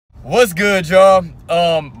What's good, y'all?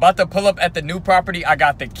 About to pull up at the new property. I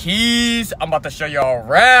got the keys. I'm about to show y'all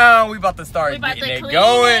around. We about to start getting it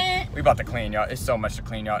going. We about to clean, y'all. It's so much to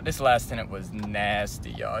clean, y'all. This last tenant was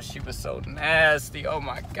nasty, y'all. She was so nasty. Oh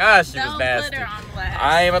my gosh, she was nasty. Don't put her on blast.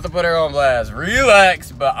 I ain't about to put her on blast.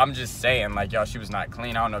 Relax, but I'm just saying, like, y'all, she was not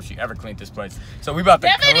clean. I don't know if she ever cleaned this place. So we about to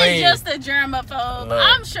clean. Devin is just a germaphobe. Look.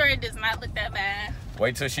 I'm sure it does not look that bad.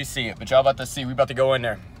 Wait till she see it, but y'all about to see. We about to go in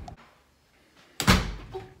there.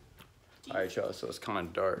 All right, y'all, so it's kind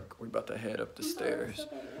of dark. We about to head up the stairs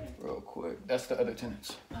real quick. That's the other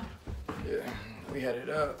tenants. Yeah, we headed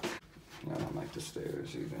up. I don't like the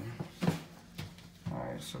stairs either. All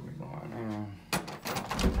right, so we going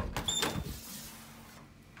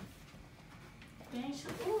in.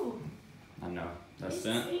 Ooh. I know. That's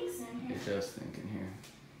scent. It does stink in here.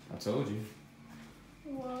 I told you.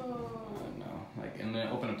 Whoa. I know. Like, and then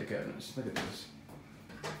open up the cabinets. Look at this.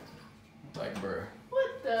 Like, bruh.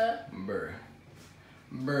 What the? Bruh.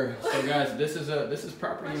 So guys, this is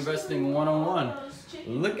property investing 101.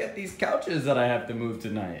 Look at these couches that I have to move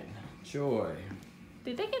tonight. Joy.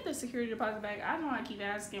 Did they get the security deposit back? I know I keep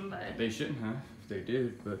asking, but They shouldn't have if they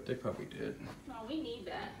did, but they probably did. No, we need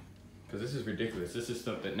that. Because this is ridiculous. This is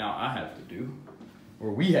stuff that now I have to do,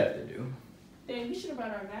 or we have to do. Dang, we should have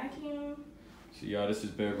brought our vacuum. So y'all, this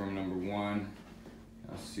is bedroom number 1.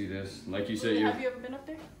 Y'all see this? Like you said, have you ever been up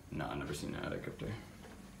there? No, I've never seen the attic up there.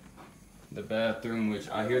 The bathroom, which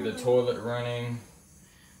I hear the toilet running.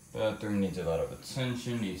 Bathroom needs a lot of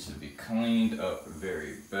attention, needs to be cleaned up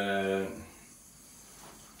very bad. I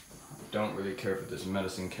don't really care for this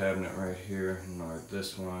medicine cabinet right here, nor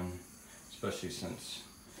this one, especially since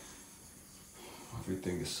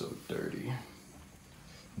everything is so dirty.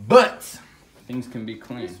 But things can be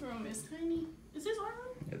clean. This room is tiny. Is this our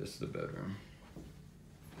room? Yeah, this is the bedroom.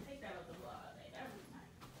 Take that out the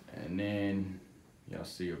vlog. And then y'all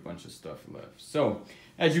see a bunch of stuff left. So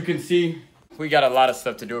as you can see, we got a lot of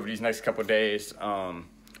stuff to do over these next couple days.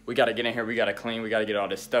 We got to get in here. We got to clean. We got to get all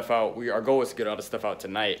this stuff out. Our goal is to get all this stuff out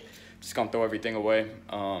tonight. Just gonna throw everything away.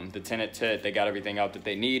 The tenant said they got everything out that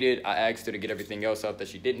they needed. I asked her to get everything else out that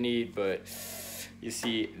she didn't need, but you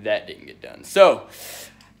see that didn't get done. So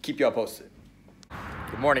keep y'all posted.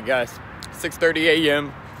 Good morning, guys. 6:30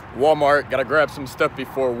 a.m. Walmart. Gotta grab some stuff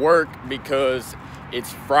before work because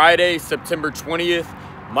it's Friday, September 20th.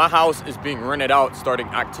 My house is being rented out starting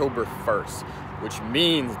October 1st, which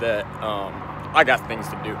means that I got things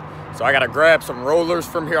to do. So I gotta grab some rollers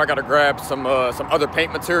from here. I gotta grab some other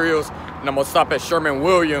paint materials, and I'm gonna stop at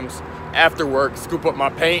Sherman-Williams after work, scoop up my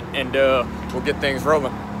paint, and we'll get things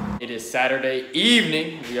rolling. It is Saturday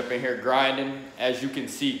evening. We up in here grinding. As you can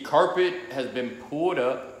see, carpet has been pulled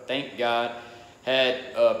up. Thank God.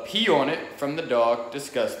 Had pee on it from the dog.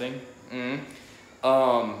 Disgusting.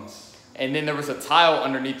 And then there was a tile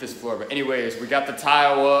underneath this floor. But anyways, we got the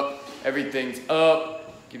tile up. Everything's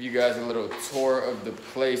up. Give you guys a little tour of the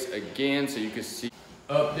place again so you can see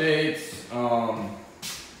updates.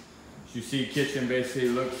 As you see, kitchen basically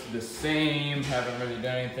looks the same. Haven't really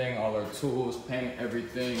done anything. All our tools, paint,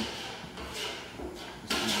 everything.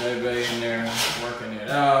 Baby in there working it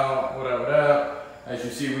out. What up? As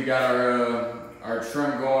you see, we got our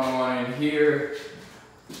trim going on in here.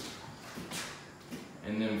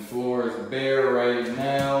 And then floor is bare right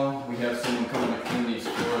now. We have someone coming to clean these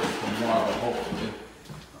floors tomorrow, hopefully.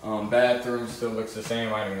 Bathroom still looks the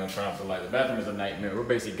same. I ain't even gonna turn off the light. The bathroom is a nightmare. We're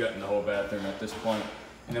basically gutting the whole bathroom at this point.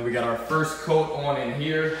 And then we got our first coat on in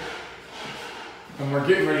here. And we're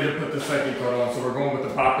getting ready to put the second coat on. So we're going with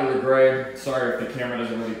the popular gray. Sorry if the camera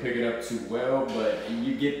doesn't really pick it up too well, but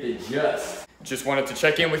you get the gist. Just wanted to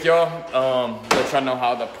check in with y'all. Let y'all know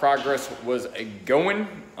how the progress was going.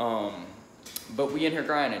 But we in here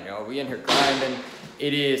grinding, y'all. We in here grinding.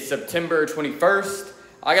 It is September 21st.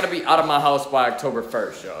 I gotta be out of my house by October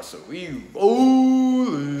 1st, y'all. So